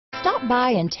Stop by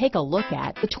and take a look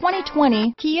at the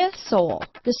 2020 Kia Soul.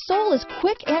 The Soul is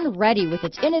quick and ready with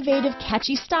its innovative,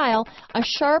 catchy style, a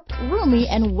sharp, roomy,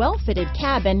 and well-fitted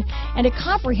cabin, and a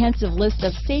comprehensive list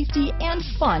of safety and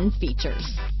fun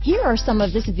features. Here are some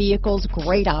of this vehicle's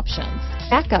great options: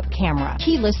 backup camera,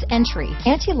 keyless entry,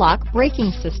 anti-lock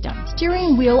braking system,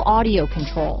 steering wheel audio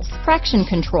controls, traction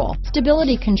control,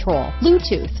 stability control,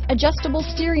 Bluetooth, adjustable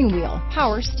steering wheel,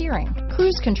 power steering,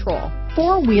 cruise control,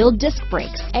 four-wheel disc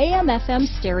brakes, AM/FM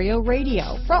stereo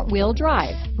radio, front-wheel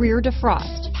drive, rear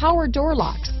defrost, power door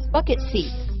locks, bucket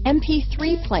seats,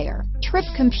 MP3 player, trip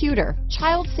computer,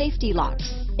 child safety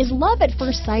locks. Is love at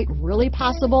first sight really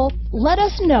possible? Let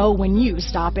us know when you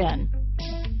stop in.